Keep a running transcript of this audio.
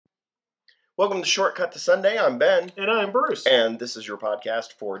Welcome to Shortcut to Sunday. I'm Ben. And I'm Bruce. And this is your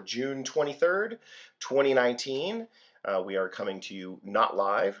podcast for June 23rd, 2019. We are coming to you not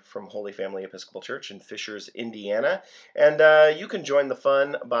live from Holy Family Episcopal Church in Fishers, Indiana. And you can join the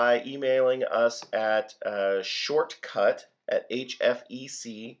fun by emailing us at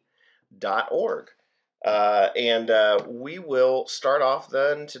shortcut@hfec.org. We will start off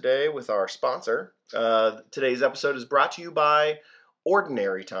then today with our sponsor. Today's episode is brought to you by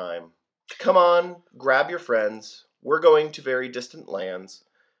Ordinary Time. Come on, grab your friends. We're going to very distant lands.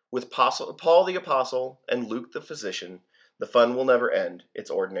 With Paul the Apostle and Luke the Physician, the fun will never end. It's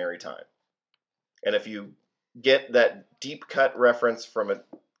Ordinary Time. And if you get that deep cut reference from a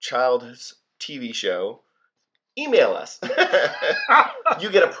child's TV show, email us.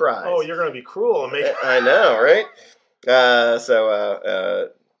 You get a prize. Oh, you're going to be cruel and make. I know, right?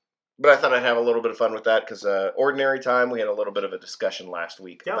 But I thought I'd have a little bit of fun with that because Ordinary Time, we had a little bit of a discussion last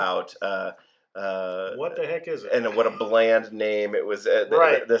week about what the heck is it? And what a bland name it was.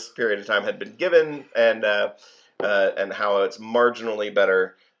 Right. This period of time had been given, and how it's marginally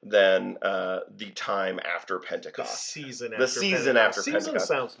better than the time after Pentecost. The season after season Pentecost.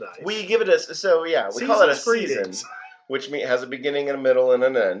 Sounds nice. We give it a we call it a season. Which has a beginning and a middle and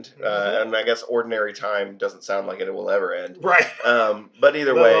an end. And I guess Ordinary Time doesn't sound like it will ever end. Right. But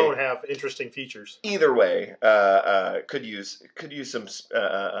either way, they don't have interesting features. Either way, could use some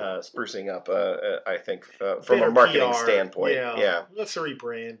sprucing up. I think from Better a marketing PR. standpoint. Yeah. Let's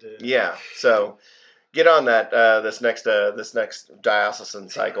rebrand it. Yeah. So get on that this next diocesan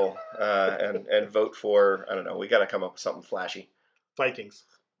cycle and vote for, I don't know. We got to come up with something flashy. Vikings.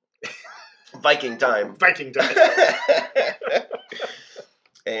 Viking time. Viking time.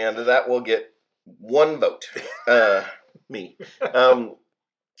 And that will get one vote. Me.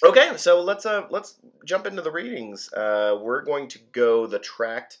 Okay, so let's jump into the readings. We're going to go the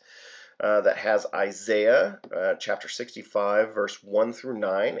tract that has Isaiah chapter 65, verse 1 through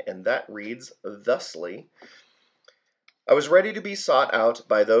 9, and that reads thusly: I was ready to be sought out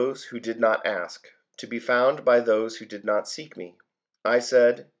by those who did not ask, to be found by those who did not seek me. I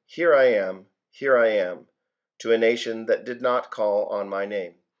said, here I am, to a nation that did not call on my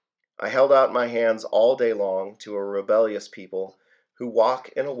name. I held out my hands all day long to a rebellious people who walk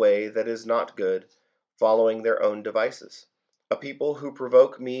in a way that is not good, following their own devices. A people who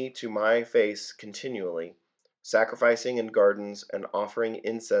provoke me to my face continually, sacrificing in gardens and offering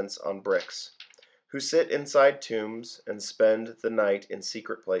incense on bricks, who sit inside tombs and spend the night in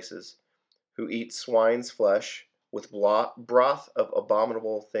secret places, who eat swine's flesh with broth of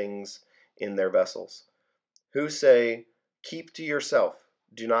abominable things in their vessels, who say, keep to yourself,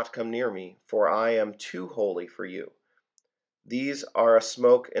 do not come near me, for I am too holy for you. These are a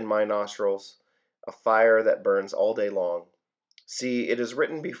smoke in my nostrils, a fire that burns all day long. See, it is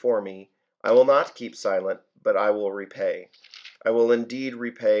written before me, I will not keep silent, but I will repay. I will indeed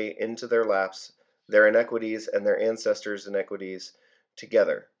repay into their laps their iniquities and their ancestors' iniquities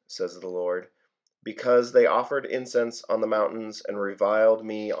together, says the Lord. Because they offered incense on the mountains and reviled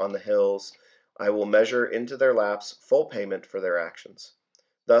me on the hills, I will measure into their laps full payment for their actions.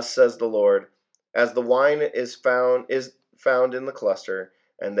 Thus says the Lord, as the wine is found in the cluster,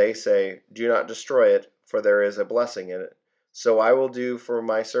 and they say, do not destroy it, for there is a blessing in it, so I will do for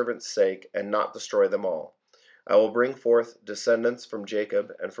my servants' sake, and not destroy them all. I will bring forth descendants from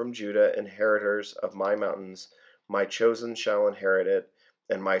Jacob and from Judah, inheritors of my mountains. My chosen shall inherit it,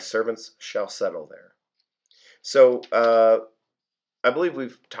 and my servants shall settle there. So, I believe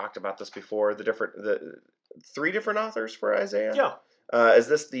we've talked about this before. The three different authors for Isaiah. Yeah. Is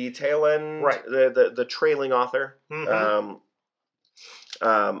this the tail end? Right. The trailing author. Mm-hmm.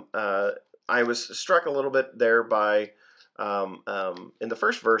 I was struck a little bit there by in the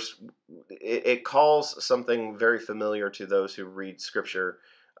first verse. It calls something very familiar to those who read Scripture.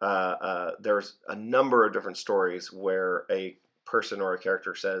 There's a number of different stories where a person or a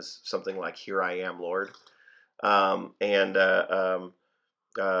character says something like, here I am, Lord. It's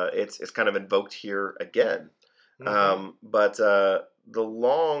kind of invoked here again. Mm-hmm. But the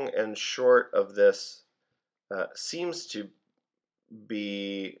long and short of this seems to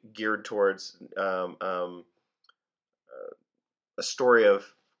be geared towards a story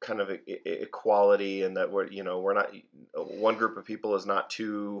of kind of equality, and that we're not, one group of people is not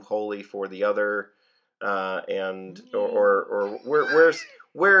too holy for the other, or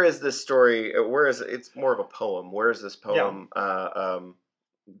where is this story? Where is it? It's more of a poem. Where is this poem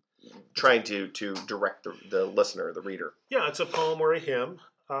trying to direct the listener, the reader? Yeah, it's a poem or a hymn,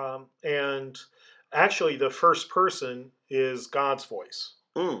 and actually the first person is God's voice.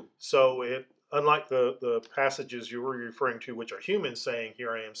 Mm. So it unlike the passages you were referring to, which are humans saying,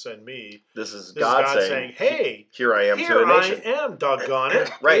 "Here I am, send me." This is This God is God saying, "Hey, "Here I am to here a I nation." am, doggone it!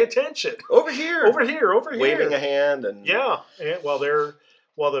 Right. Pay attention. Over here. Over here, over here. Waving a hand and Yeah, and while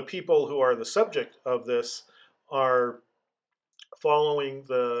the people who are the subject of this are following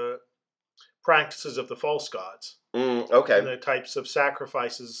the practices of the false gods okay. and the types of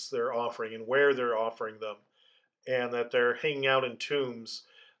sacrifices they're offering and where they're offering them, and that they're hanging out in tombs,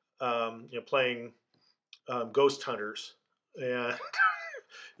 playing ghost hunters and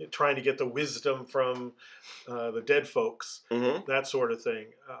trying to get the wisdom from the dead folks, Mm-hmm. that sort of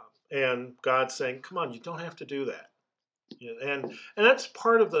thing. And God's saying, "Come on, you don't have to do that." And that's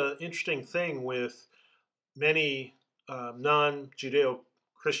part of the interesting thing with many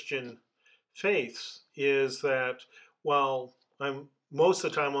non-Judeo-Christian faiths is that while I'm most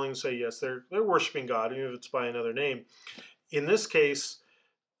of the time willing to say yes, they're worshiping God, even if it's by another name. In this case,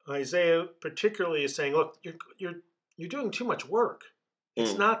 Isaiah particularly is saying, "Look, you're doing too much work.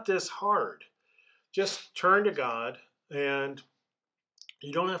 It's not this hard. Just turn to God, and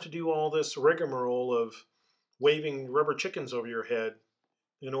you don't have to do all this rigmarole of waving rubber chickens over your head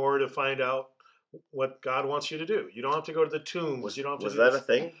in order to find out what God wants you to do. You don't have to go to the tombs. You don't have to Was do that this. a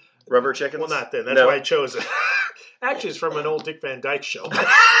thing? Rubber chickens? Well, not then. That's No. why I chose it. Actually, it's from an old Dick Van Dyke show.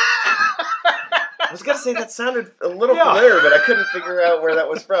 I was gonna say that sounded a little familiar, but I couldn't figure out where that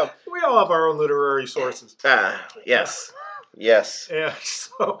was from. We all have our own literary sources. Ah, yes, yes. And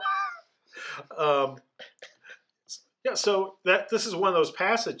so, so this is one of those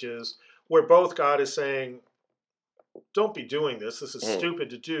passages where both God is saying, "Don't be doing this. This is stupid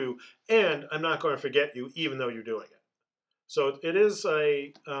to do, and I'm not going to forget you, even though you're doing it." So it is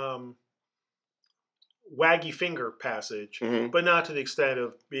a waggy finger passage, but not to the extent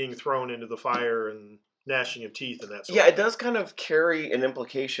of being thrown into the fire and gnashing of teeth and that sort of it does kind of carry an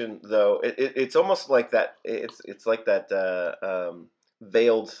implication, though. It's almost like that. It's like that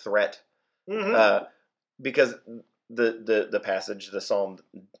veiled threat, because the passage, the psalm,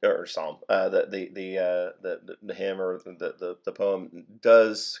 the hymn or the poem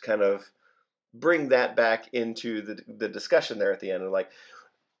does kind of bring that back into the discussion there at the end, and like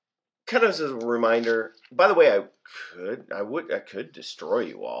kind of as a reminder. By the way, I could destroy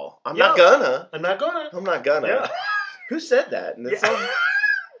you all. I'm not gonna. Yeah. Who said that? And it's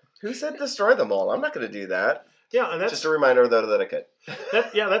who said destroy them all? I'm not gonna do that. Yeah, and that's just a reminder though that I could.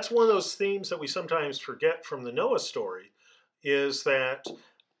 That's one of those themes that we sometimes forget from the Noah story, is that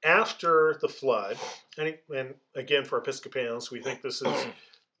after the flood, and again for Episcopalians, we think this is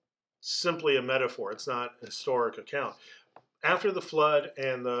simply a metaphor. It's not a historic account. After the flood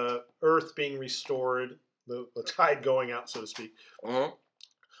and the earth being restored, the tide going out, so to speak,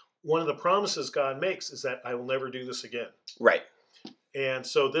 one of the promises God makes is that I will never do this again. Right. And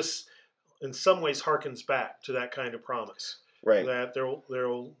so this, in some ways, harkens back to that kind of promise. Right. That there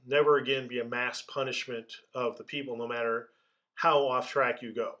will never again be a mass punishment of the people, no matter how off track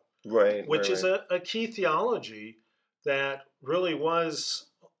you go. Right. Which is a key theology that really was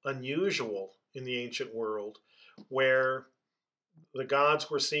unusual in the ancient world, where the gods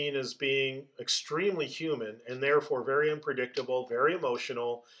were seen as being extremely human and therefore very unpredictable, very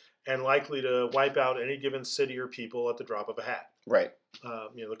emotional, and likely to wipe out any given city or people at the drop of a hat. Right.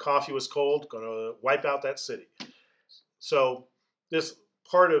 The coffee was cold, going to wipe out that city. So this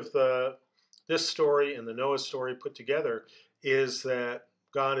part of this story and the Noah story put together is that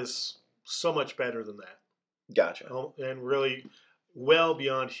God is so much better than that. Gotcha. And really well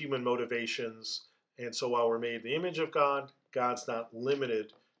beyond human motivations. And so while we're made in the image of God, God's not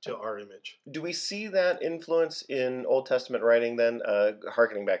limited to our image. Do we see that influence in Old Testament writing then,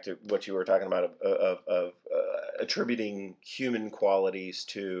 hearkening back to what you were talking about of attributing human qualities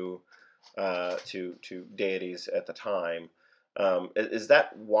to deities at the time? Is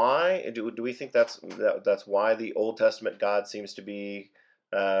that why? Do we think that's why the Old Testament God seems to be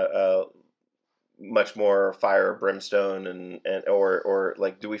much more fire, brimstone, and or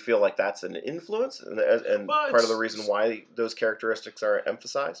like, do we feel like that's an influence and part of the reason why those characteristics are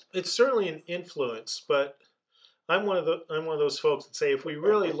emphasized? It's certainly an influence, but I'm one of those folks that say if we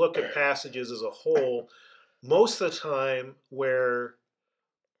really look at passages as a whole, most of the time where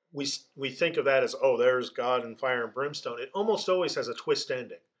we think of that as, oh, there's God and fire and brimstone, it almost always has a twist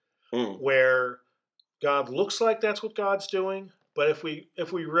ending where God looks like that's what God's doing, but if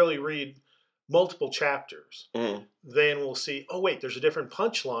we really read multiple chapters, then we'll see, oh wait, there's a different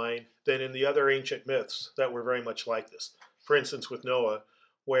punchline than in the other ancient myths that were very much like this. For instance, with Noah,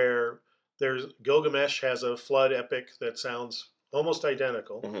 where Gilgamesh has a flood epic that sounds almost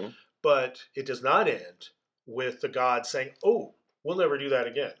identical, but it does not end with the gods saying, oh, we'll never do that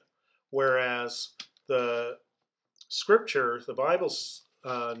again. whereas the scripture, the Bible's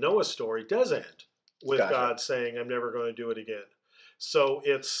Noah story, does end with Gotcha. God saying, "I'm never going to do it again." So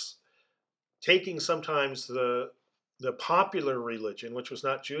it's taking sometimes the popular religion, which was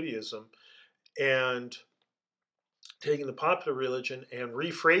not Judaism, and taking the popular religion and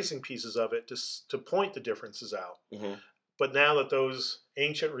rephrasing pieces of it to point the differences out. Mm-hmm. But now that those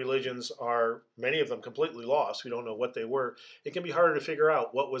ancient religions are, many of them, completely lost, we don't know what they were, it can be harder to figure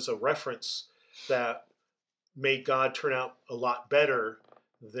out what was a reference that made God turn out a lot better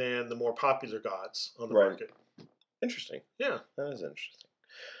than the more popular gods on the Right. market. Interesting. Yeah. That is interesting.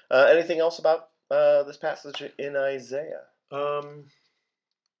 Anything else about this passage in Isaiah?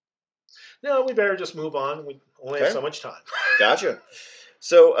 No, we better just move on. We only have so much time. Gotcha.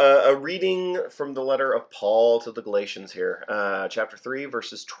 So, a reading from the letter of Paul to the Galatians here, chapter 3,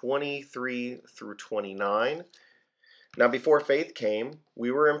 verses 23 through 29. Now, before faith came,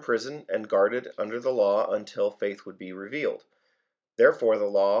 we were in prison and guarded under the law until faith would be revealed. Therefore, the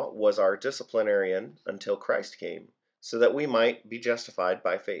law was our disciplinarian until Christ came, so that we might be justified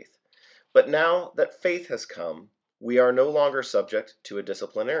by faith. But now that faith has come, we are no longer subject to a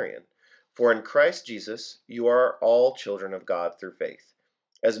disciplinarian. For in Christ Jesus you are all children of God through faith.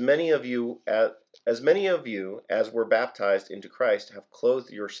 As many of you as were baptized into Christ have clothed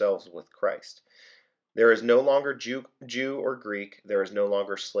yourselves with Christ. There is no longer Jew or Greek, there is no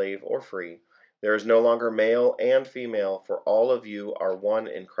longer slave or free, there is no longer male and female, for all of you are one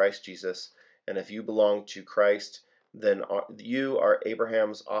in Christ Jesus. And if you belong to Christ, then you are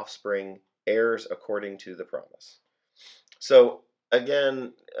Abraham's offspring, heirs according to the promise. So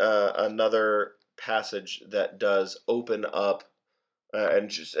again, another passage that does open up and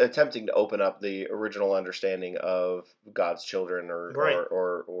just attempting to open up the original understanding of God's children or Right.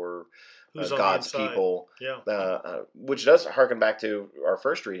 or Who's on God's the inside. people, Yeah. which does harken back to our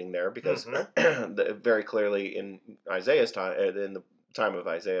first reading there, because very clearly in Isaiah's time, in the time of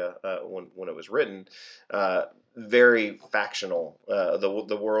Isaiah, when it was written, very factional.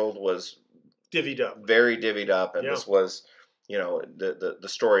 The world was divvied up, very divvied up, and this was, the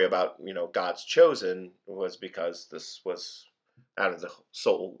story about God's chosen was because this was out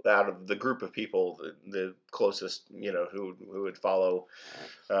of the group of people, the closest, who would follow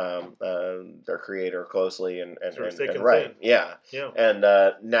their Creator closely and right, yeah. And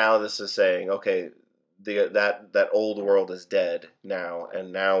now this is saying, okay, that old world is dead now,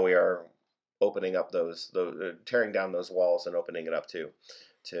 and now we are opening up those tearing down those walls and opening it up to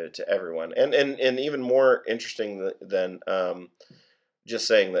everyone, and even more interesting than just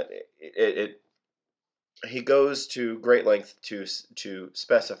saying that he goes to great length to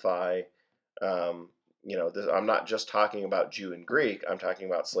specify, I'm not just talking about Jew and Greek. I'm talking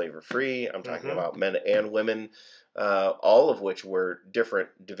about slave or free. I'm talking about men and women, all of which were different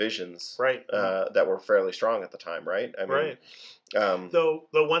divisions, right? That were fairly strong at the time, right? I mean, right. Though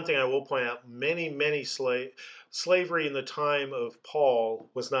the one thing I will point out, many slavery in the time of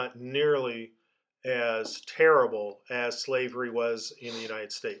Paul was not nearly as terrible as slavery was in the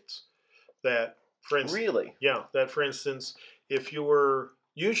United States. That, for instance, really, for instance, if you were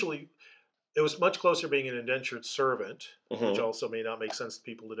usually, it was much closer being an indentured servant, which also may not make sense to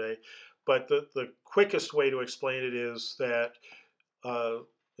people today. But the quickest way to explain it is that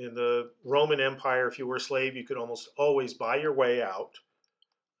in the Roman Empire, if you were a slave, you could almost always buy your way out.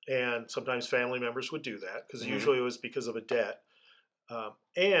 And sometimes family members would do that, because usually it was because of a debt.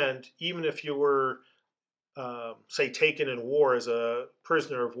 And even if you were, say, taken in war as a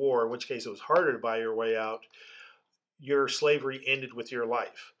prisoner of war, in which case it was harder to buy your way out, your slavery ended with your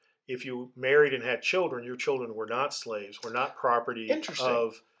life. If you married and had children, your children were not slaves, were not property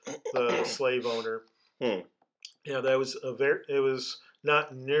of the slave owner. Yeah, that was it was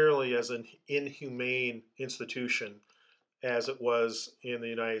not nearly as an inhumane institution as it was in the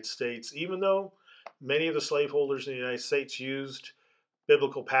United States, even though many of the slaveholders in the United States used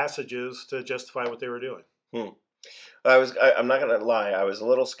biblical passages to justify what they were doing. I'm not going to lie, I was a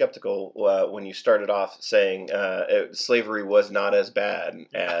little skeptical when you started off saying slavery was not as bad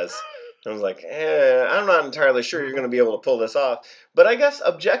as... I was like, I'm not entirely sure you're going to be able to pull this off. But I guess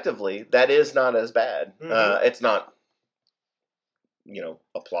objectively, that is not as bad. It's not,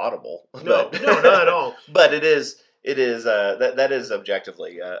 applaudable. No, not at all. But it is that is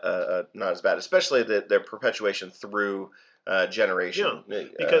objectively not as bad, especially their perpetuation through generation. Yeah,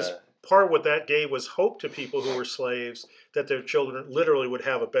 because part of what that gave was hope to people who were slaves that their children literally would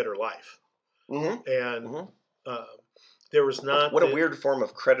have a better life. And there was not... What a weird form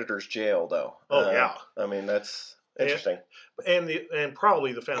of creditor's jail, though. Oh, I mean, that's interesting. And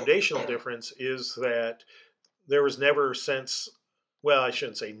probably the foundational difference is that there was never since well, I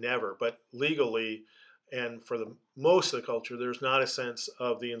shouldn't say never, but legally, and for the most of the culture, there's not a sense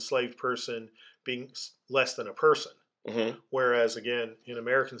of the enslaved person being less than a person. Hmm. Whereas, again, in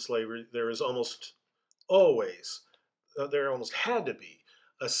American slavery, there is almost always, there almost had to be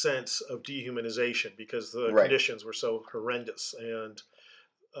a sense of dehumanization because the Right. conditions were so horrendous and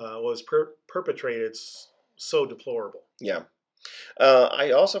was perpetrated so deplorable. Yeah.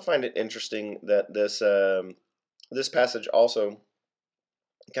 I also find it interesting that this passage also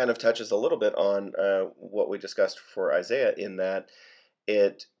kind of touches a little bit on what we discussed for Isaiah, in that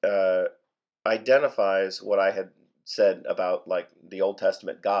it identifies what I had said about like the Old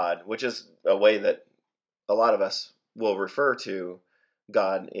Testament God, which is a way that a lot of us will refer to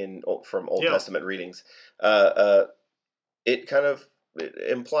God from Old Yeah. Testament readings. Uh, uh, it kind of it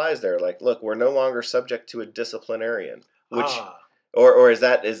implies there, like, look, we're no longer subject to a disciplinarian, which, Ah, or is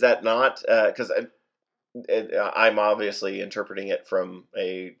that not? Because I'm obviously interpreting it from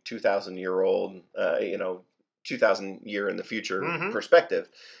a 2,000-year-old, 2,000 year in the future hmm perspective.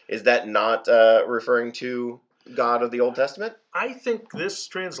 Is that not referring to God of the Old Testament? I think this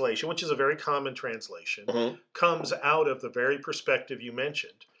translation, which is a very common translation, Hmm. comes out of the very perspective you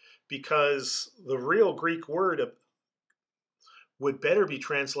mentioned, because the real Greek word would better be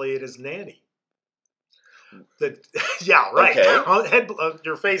translated as nanny. That yeah, right. Okay.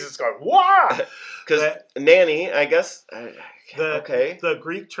 Your face is going wow. Because That nanny, I guess. the Okay. the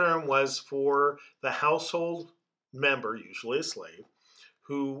Greek term was for the household member, usually a slave,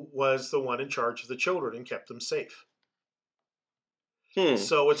 who was the one in charge of the children and kept them safe. Hmm.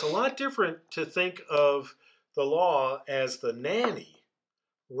 So it's a lot different to think of the law as the nanny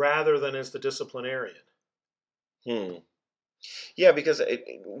rather than as the disciplinarian. Hmm. Yeah, because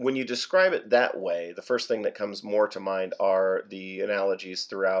when you describe it that way, the first thing that comes more to mind are the analogies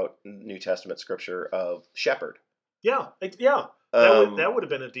throughout New Testament scripture of shepherd. Yeah, yeah. Um, That would have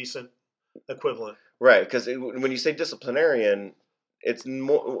been a decent equivalent. right, because when you say disciplinarian, it's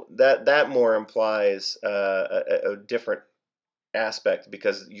more that more implies a different aspect,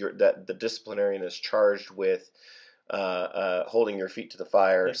 because that the disciplinarian is charged with holding your feet to the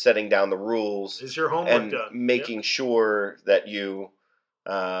fire, Yeah. setting down the rules, Is your homework and done? Yeah. making sure that you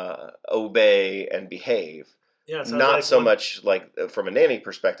obey and behave. Yeah, it sounds Not like so one. much like from a nanny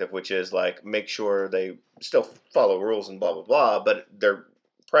perspective, which is like make sure they still follow rules and blah blah blah, but their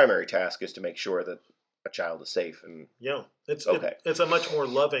primary task is to make sure that a child is safe and Yeah, okay. it's a much more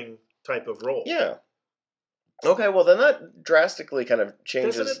loving type of role, Yeah. Okay, well then that drastically kind of doesn't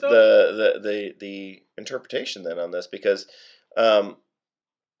changes it? Though. the interpretation then on this, because um,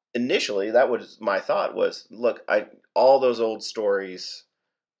 initially that was my thought was, look, I all those old stories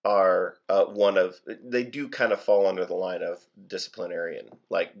are one of, they do kind of fall under the line of disciplinarian.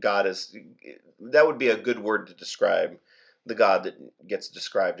 Like God is, that would be a good word to describe the God that gets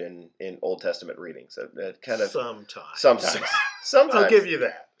described in Old Testament readings. Kind of Sometimes, sometimes, I'll sometimes, give you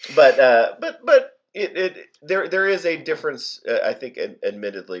that. but there is a difference, I think,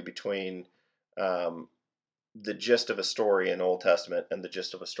 admittedly, between um, the gist of a story in Old Testament and the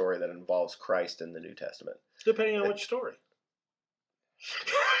gist of a story that involves Christ in the New Testament. Depending on which story.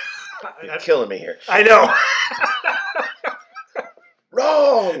 You're killing me here. I know.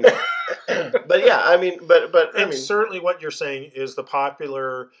 Wrong. But yeah, I mean, I And mean, certainly, what you're saying is the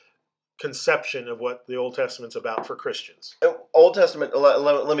popular conception of what the Old Testament's about for Christians. Old Testament.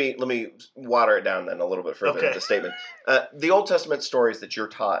 Let me water it down then a little bit further. Okay. The statement, the Old Testament stories that you're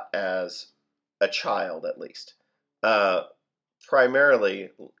taught as a child, at least, uh, primarily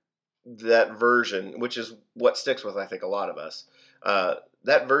that version, which is what sticks with, I think, a lot of us.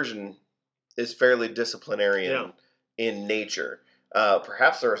 That version is fairly Yeah. disciplinarian in nature.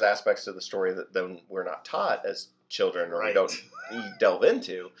 Perhaps there's aspects to the story that then we're not taught as children, or we Right. don't delve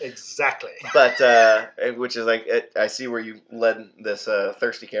into. Exactly. But which is like, I see where you led this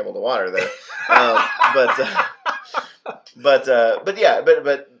thirsty camel to water there. But yeah,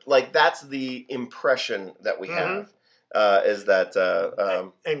 but like that's the impression that we have, is that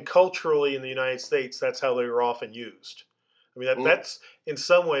And culturally in the United States, that's how they were often used. I mean, that's in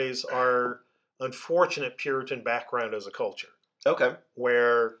some ways our unfortunate Puritan background as a culture, okay.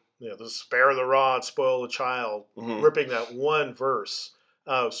 where the spare the rod, spoil the child, Mm-hmm. ripping that one verse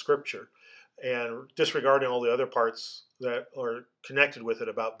out of Scripture and disregarding all the other parts that are connected with it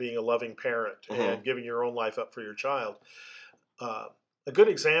about being a loving parent and giving your own life up for your child. A good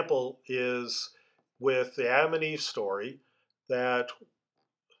example is with the Adam and Eve story, that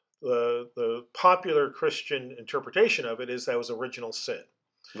the popular Christian interpretation of it is that was original sin.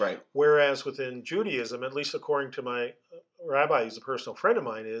 Right. Whereas within Judaism, at least according to my rabbi, who's a personal friend of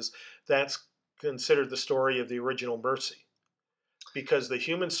mine, is that's considered the story of the original mercy. because the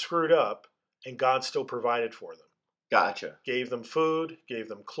humans screwed up and God still provided for them. Gotcha. Gave them food, gave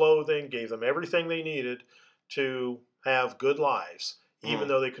them clothing, gave them everything they needed to have good lives, even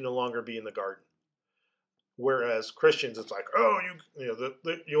though they could no longer be in the garden. Whereas Christians, it's like, oh,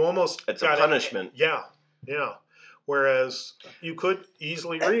 you almost It's got a punishment. Yeah. Whereas you could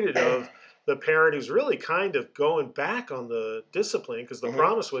easily read it of the parent who's really kind of going back on the discipline, because the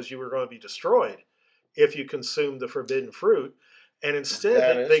promise was you were going to be destroyed if you consumed the forbidden fruit. And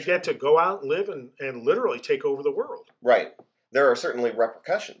instead, they get to go out and live and literally take over the world. Right. There are certainly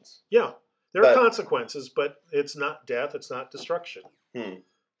repercussions. Yeah. There are consequences, but it's not death. It's not destruction.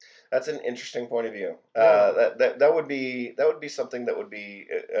 That's an interesting point of view. That would be something that would be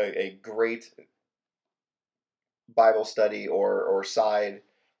a great Bible study or side.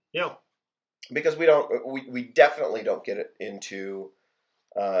 Yeah. Because we definitely don't get it into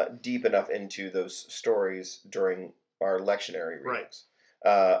deep enough into those stories during our lectionary readings.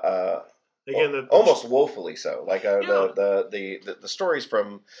 Right. Again, almost woefully so. Like the stories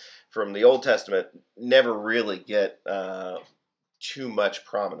from the Old Testament never really get too much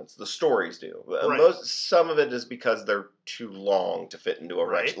prominence. The stories do. Right. Some of it is because they're too long to fit into a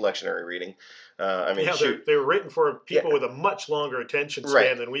lectionary reading. They're written for people with a much longer attention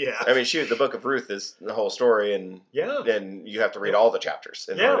span than we have. I mean, the Book of Ruth is the whole story, and you have to read all the chapters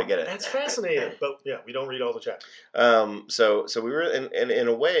in order to get it. That's fascinating. But we don't read all the chapters. So we were in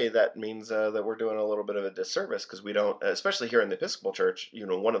a way that means that we're doing a little bit of a disservice, because we don't, especially here in the Episcopal Church.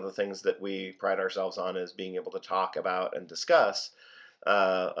 One of the things that we pride ourselves on is being able to talk about and discuss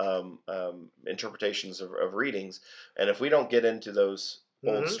interpretations of readings, and if we don't get into those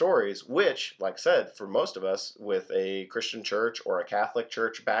old stories, which, like I said, for most of us with a Christian church or a Catholic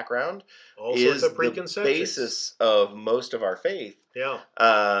church background, is the basis of most of our faith. Yeah.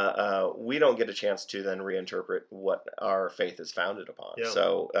 We don't get a chance to then reinterpret what our faith is founded upon.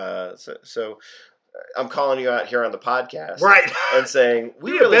 Yeah. So I'm calling you out here on the podcast, right, and saying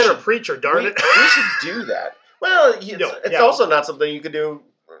we really a better preacher, darn it. We should do that. Well, it's also not something you could do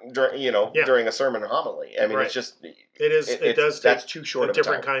during a sermon homily. I mean, it's just that's too short of a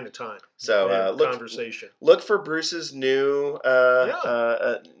different kind of time. So conversation. Look for Bruce's new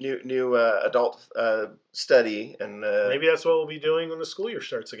adult study, and maybe that's what we'll be doing when the school year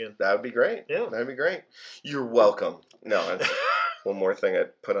starts again. That would be great. Yeah, that'd be great. You're welcome. No, that's one more thing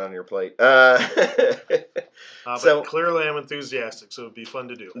I'd put on your plate. So clearly, I'm enthusiastic, so it'd be fun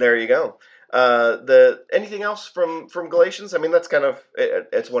to do. There you go. Anything else from Galatians? I mean, that's kind of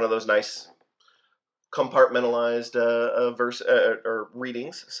it's one of those nice compartmentalized verse or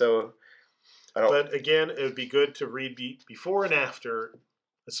readings. So I don't. But again, it would be good to read before and after,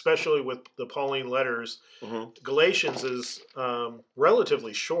 especially with the Pauline letters. Galatians is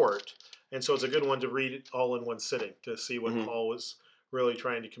relatively short, and so it's a good one to read it all in one sitting to see what Paul was really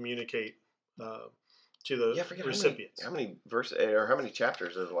trying to communicate to the recipients. How many verses or how many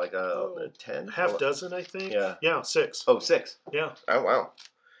chapters is it? Like 10? Half dozen, I think. Yeah, 6. Oh, 6. Yeah. Oh, wow.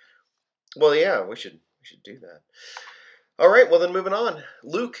 Well, yeah, we should do that. All right. Well, then moving on.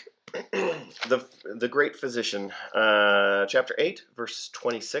 Luke, the great physician, chapter 8, verse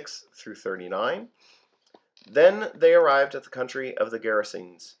 26 through 39. Then they arrived at the country of the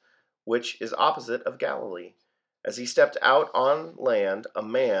Gerasenes, which is opposite of Galilee. As he stepped out on land, a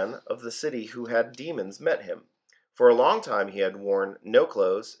man of the city who had demons met him. For a long time he had worn no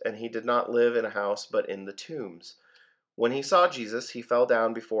clothes, and he did not live in a house but in the tombs. When he saw Jesus, he fell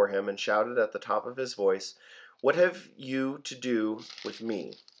down before him and shouted at the top of his voice, "What have you to do with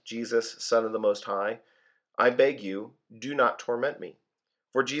me, Jesus, Son of the Most High? I beg you, do not torment me."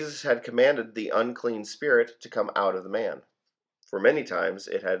 For Jesus had commanded the unclean spirit to come out of the man. For many times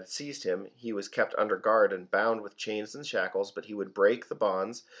it had seized him. He was kept under guard and bound with chains and shackles, but he would break the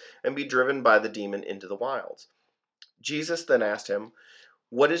bonds and be driven by the demon into the wilds. Jesus then asked him,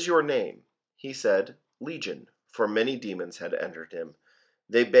 "What is your name?" He said, "Legion," for many demons had entered him.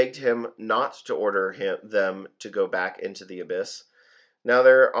 They begged him not to order them to go back into the abyss. Now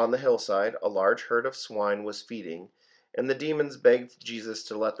there on the hillside a large herd of swine was feeding, and the demons begged Jesus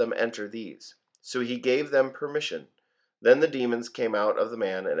to let them enter these. So he gave them permission. Then the demons came out of the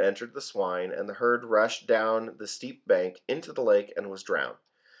man and entered the swine, and the herd rushed down the steep bank into the lake and was drowned.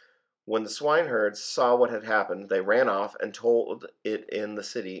 When the swineherds saw what had happened, they ran off and told it in the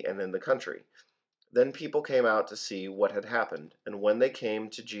city and in the country. Then people came out to see what had happened, and when they came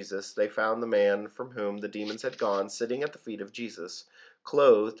to Jesus, they found the man from whom the demons had gone sitting at the feet of Jesus,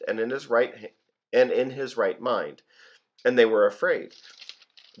 clothed and in his right mind, and they were afraid.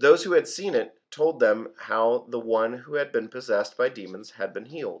 Those who had seen it told them how the one who had been possessed by demons had been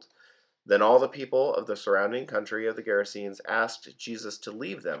healed. Then all the people of the surrounding country of the Gerasenes asked Jesus to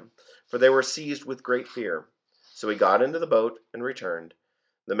leave them, for they were seized with great fear. So he got into the boat and returned.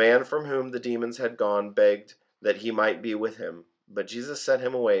 The man from whom the demons had gone begged that he might be with him, but Jesus sent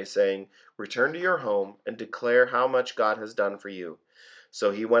him away, saying, "Return to your home and declare how much God has done for you."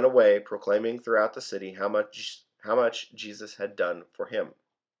 So he went away, proclaiming throughout the city how much Jesus had done for him.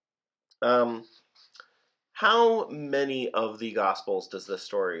 Um, how many of the Gospels does this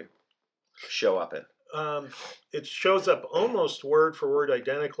story show up in? It shows up almost word for word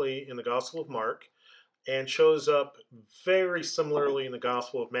identically in the Gospel of Mark, and shows up very similarly in the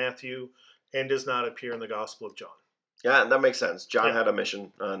Gospel of Matthew, and does not appear in the Gospel of John. Yeah, that makes sense. John Yeah. had a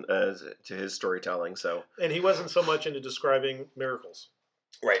mission to his storytelling, so And he wasn't so much into describing miracles.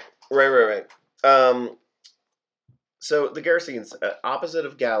 right. So the Gerasenes, opposite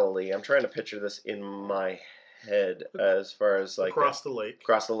of Galilee. I'm trying to picture this in my head as far as like across the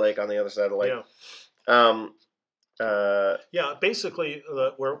lake on the other side of the lake. Yeah. Yeah, basically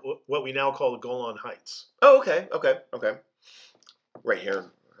what we now call the Golan Heights. Oh, okay. Right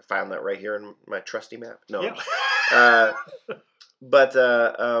here, I found that right here in my trusty map. No, Yeah. but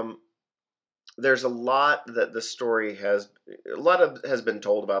there's a lot that the story has. Has been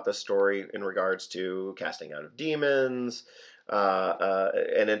told about this story in regards to casting out of demons.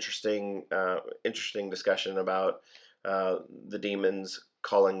 An interesting discussion about the demons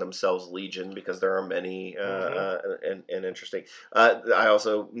calling themselves Legion because there are many, and interesting. I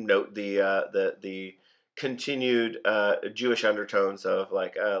also note the continued Jewish undertones of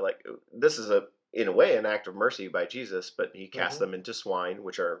like this is in a way an act of mercy by Jesus, but he cast them into swine,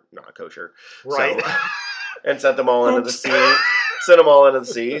 which are not kosher, right? So, and sent them all into the sea. Sent them all into the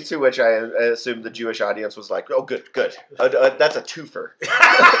sea, to which I assumed the Jewish audience was like, "Oh, good, that's a twofer."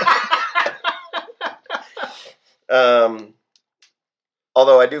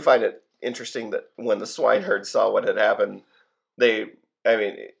 Although I do find it interesting that when the swineherd saw what had happened,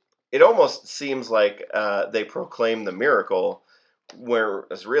 it almost seems like they proclaimed the miracle,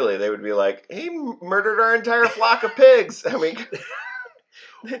 whereas really they would be like, he murdered our entire flock of pigs. I mean,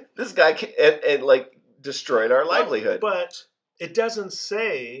 this guy and like destroyed our livelihood. But it doesn't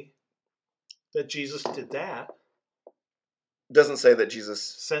say that Jesus did that. Doesn't say that Jesus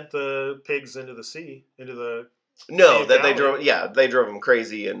sent the pigs into the sea, into the no, that they drove. Yeah, they drove them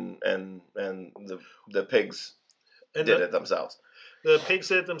crazy, and the pigs did it themselves. The pigs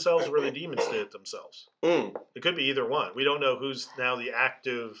did it themselves, or the demons did it themselves. It could be either one. We don't know who's now the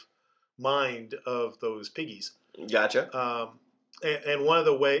active mind of those piggies. Gotcha. And one of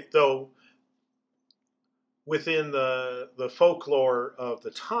the way, though, within the folklore of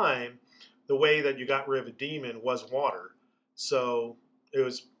the time, the way that you got rid of a demon was water. So it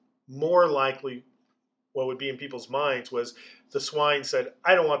was more likely what would be in people's minds was the swine said,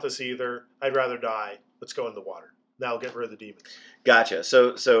 "I don't want this either. I'd rather die. Let's go in the water. That'll get rid of the demons." Gotcha.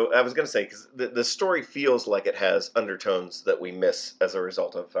 So I was going to say, because the story feels like it has undertones that we miss as a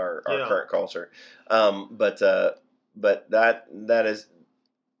result of our current culture. But that is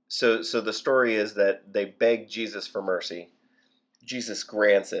so the story is that they beg Jesus for mercy. Jesus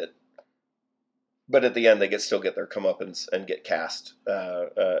grants it. But at the end, they still get their comeuppance and get cast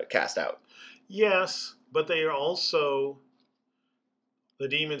out. Yes, but they are also, the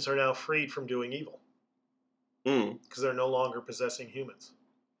demons are now freed from doing evil because they're no longer possessing humans.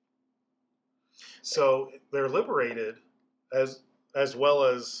 So they're liberated, as well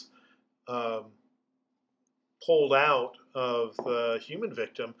as pulled out of the human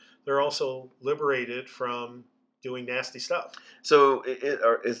victim. They're also liberated from doing nasty stuff. So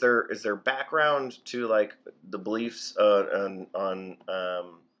is there background to like the beliefs on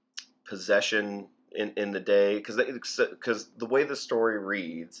possession in the day? Because the way the story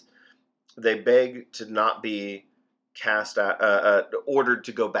reads, they beg to not be cast out, ordered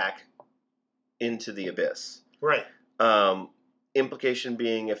to go back into the abyss. Right. Implication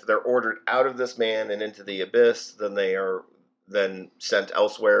being, if they're ordered out of this man and into the abyss, then they are then sent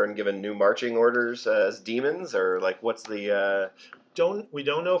elsewhere and given new marching orders as demons, or like what's the? We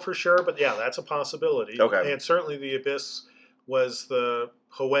don't know for sure, but yeah, that's a possibility. Okay. And certainly the abyss was the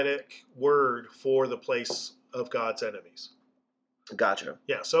poetic word for the place of God's enemies. Gotcha.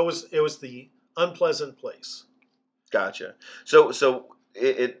 Yeah, so it was the unpleasant place. Gotcha. So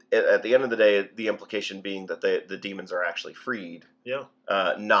it at the end of the day, the implication being that the demons are actually freed. Yeah.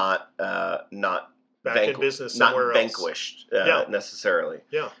 Not back in business somewhere not vanquished necessarily.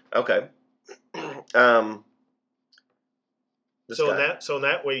 Yeah. Okay. So in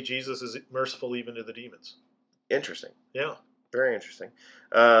that way, Jesus is merciful even to the demons. Interesting. Yeah. Very interesting.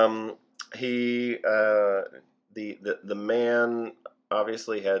 He the man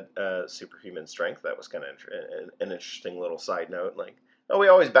obviously had superhuman strength. That was kind of an interesting little side note. Like, oh, we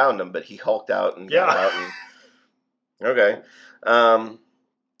always bound him, but he hulked out and got out. And okay.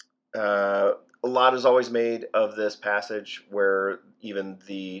 A lot is always made of this passage where even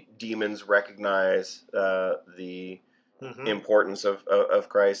the demons recognize the importance of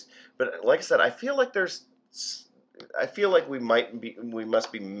Christ. But like I said, I feel like we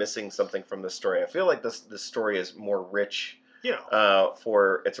must be missing something from this story. I feel like this story is more rich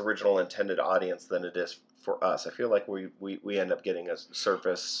for its original intended audience than it is for us. I feel like we end up getting a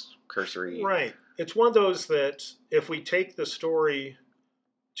surface, cursory. Right. It's one of those that if we take the story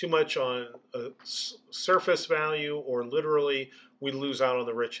too much on a surface value or literally, we lose out on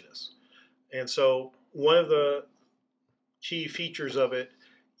the richness. And so one of the key features of it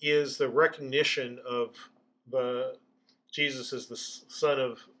is the recognition of Jesus as the Son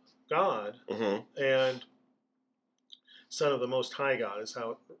of God and Son of the Most High God is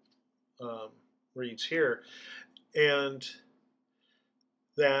how it reads here. And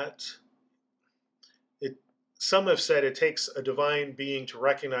that some have said it takes a divine being to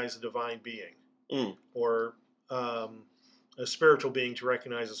recognize a divine being, or a spiritual being to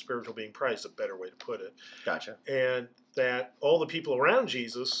recognize a spiritual being. Probably is a better way to put it. Gotcha. And that all the people around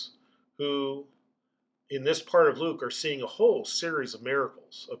Jesus, who in this part of Luke are seeing a whole series of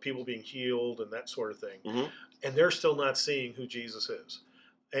miracles of people being healed and that sort of thing, and they're still not seeing who Jesus is.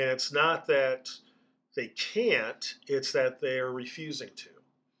 And it's not that they can't; it's that they are refusing to.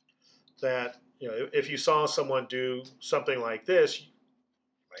 That, if you saw someone do something like this, you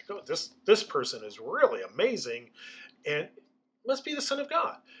might go, this person is really amazing, and must be the Son of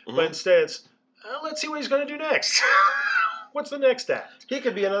God. But instead, it's, let's see what he's going to do next. What's the next act? He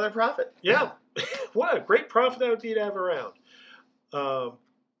could be another prophet. Yeah. What a great prophet that would be to have around.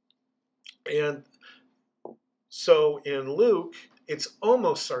 And so in Luke, it's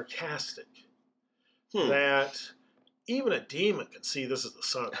almost sarcastic that even a demon can see this is the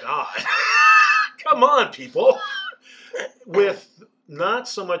Son of God. Come on, people. With not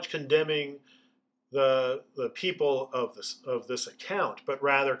so much condemning the people of this account, but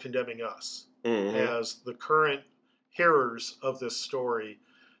rather condemning us as the current hearers of this story,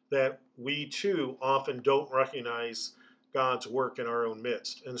 that we too often don't recognize God's work in our own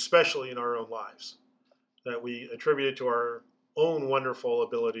midst, and especially in our own lives, that we attribute it to our own wonderful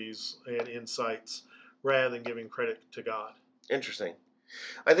abilities and insights rather than giving credit to God. Interesting.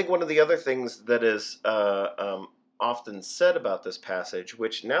 I think one of the other things that is often said about this passage,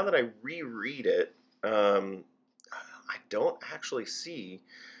 which now that I reread it, I don't actually see,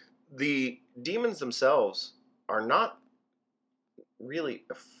 the demons themselves are not really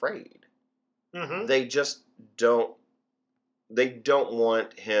afraid. They just don't. They don't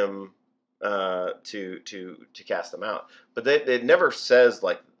want him to cast them out. But it never says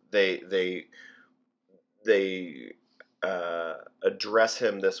like they address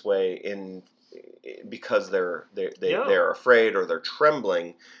him this way because they're afraid or they're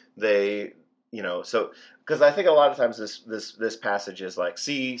trembling. They so because I think a lot of times this passage is like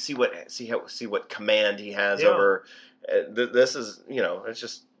see what command he has over. This is it's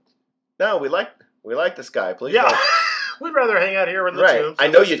just no, we like this guy. Please don't. We'd rather hang out here in the tomb. I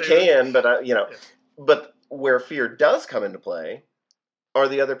know you can, but but where fear does come into play are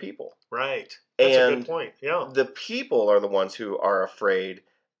the other people. Right. That's a good point. Yeah. The people are the ones who are afraid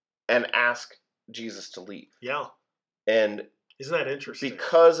and ask Jesus to leave. Yeah. And isn't that interesting?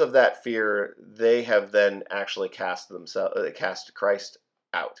 Because of that fear, they have then actually cast Christ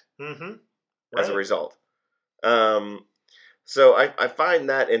out as a result. So I find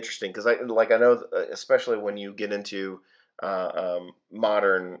that interesting because I know, especially when you get into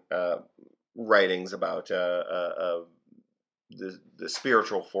modern writings about the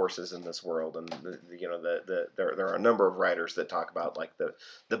spiritual forces in this world, and there are a number of writers that talk about like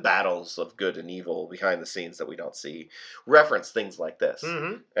the battles of good and evil behind the scenes that we don't see, reference things like this,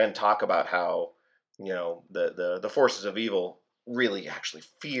 and talk about how the forces of evil really actually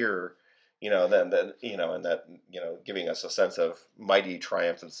fear and that giving us a sense of mighty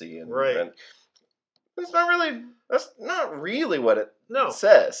triumphancy and that's not really what it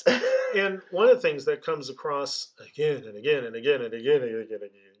says. And one of the things that comes across again and again and again and again and again and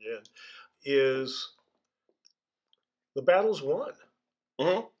again is the battle's won.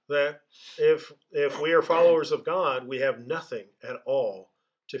 That if we are followers of God, we have nothing at all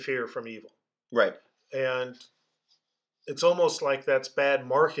to fear from evil. Right. And it's almost like that's bad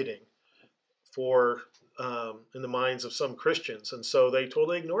marketing for in the minds of some Christians, and so they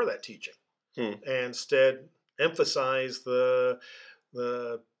totally ignore that teaching and instead emphasize the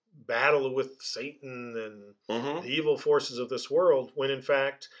battle with Satan and Mm-hmm. the evil forces of this world, when in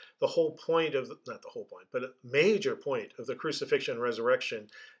fact the whole point of, not the whole point, but a major point of the crucifixion and resurrection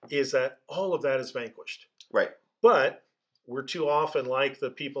is that all of that is vanquished. Right. But we're too often like the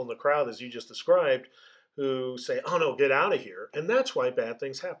people in the crowd, as you just described, who say, oh no, get out of here. And that's why bad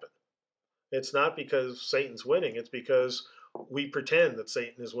things happen. It's not because Satan's winning, it's because we pretend that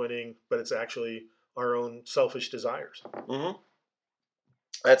Satan is winning, but it's actually our own selfish desires. Mm-hmm.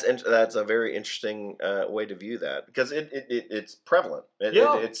 That's a very interesting way to view that, because it's prevalent.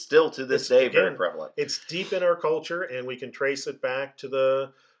 Yeah. It's still to this It's, day very again, prevalent. It's deep in our culture, and we can trace it back to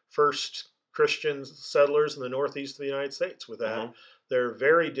the first Christian settlers in the northeast of the United States with that. Mm-hmm. Their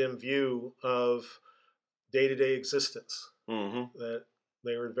very dim view of day-to-day existence. Mm-hmm. That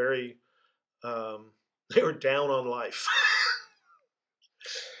they were very, they were down on life.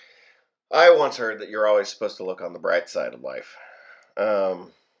 I once heard that you're always supposed to look on the bright side of life.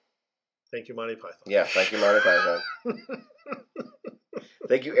 Thank you, Monty Python. Yeah, thank you, Monty Python.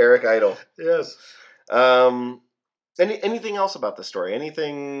 Thank you, Eric Idle. Yes. Anything else about the story?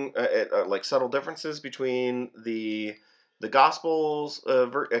 Anything like subtle differences between the Gospels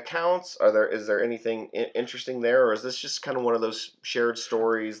accounts? Is there anything interesting there, or is this just kind of one of those shared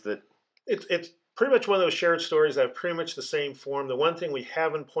stories that It's pretty much one of those shared stories that have pretty much the same form. The one thing we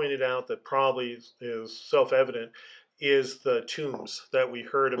haven't pointed out that probably is self-evident is the tombs that we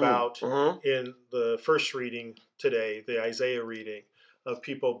heard about Mm-hmm. in the first reading today, the Isaiah reading, of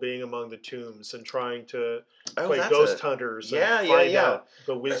people being among the tombs and trying to play ghost hunters and find out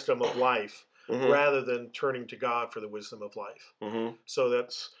the wisdom of life, Mm-hmm. rather than turning to God for the wisdom of life. Mm-hmm. So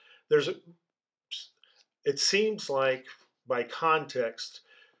it seems like by context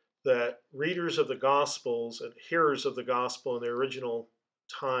that readers of the Gospels and hearers of the Gospel in the original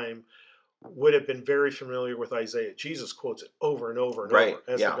time would have been very familiar with Isaiah. Jesus quotes it over and over and over,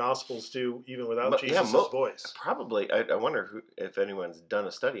 as the Gospels do, even without Jesus' voice. Probably, I wonder if anyone's done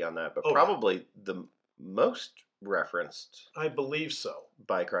a study on that, but probably the most referenced. I believe so.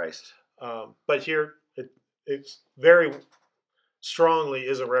 By Christ. But here, it's very strongly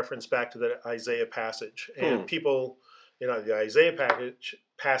is a reference back to the Isaiah passage. And people, the Isaiah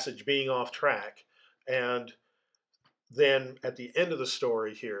passage being off track, and then at the end of the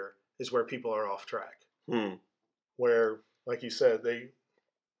story here is where people are off track. Where, like you said, they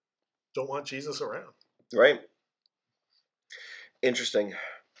don't want Jesus around. Right. Interesting.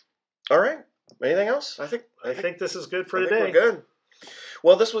 All right. Anything else? I think this is good for today. We're good.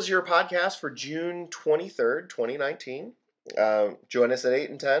 Well, this was your podcast for June 23rd, 2019. Join us at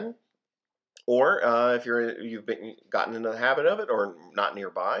 8 and 10. Or if you've gotten into the habit of it or not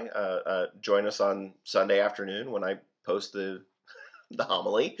nearby, join us on Sunday afternoon when I post the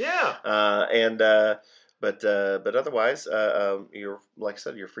homily. Yeah. But otherwise, you're, like I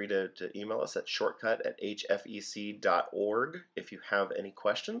said, you're free to email us at shortcut@hfec.org if you have any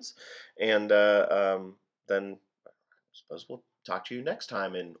questions. And then I suppose we'll talk to you next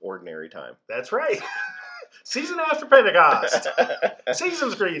time in ordinary time. That's right. Season after Pentecost.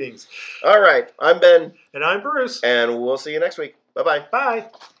 Season's greetings. All right. I'm Ben. And I'm Bruce. And we'll see you next week. Bye-bye. Bye.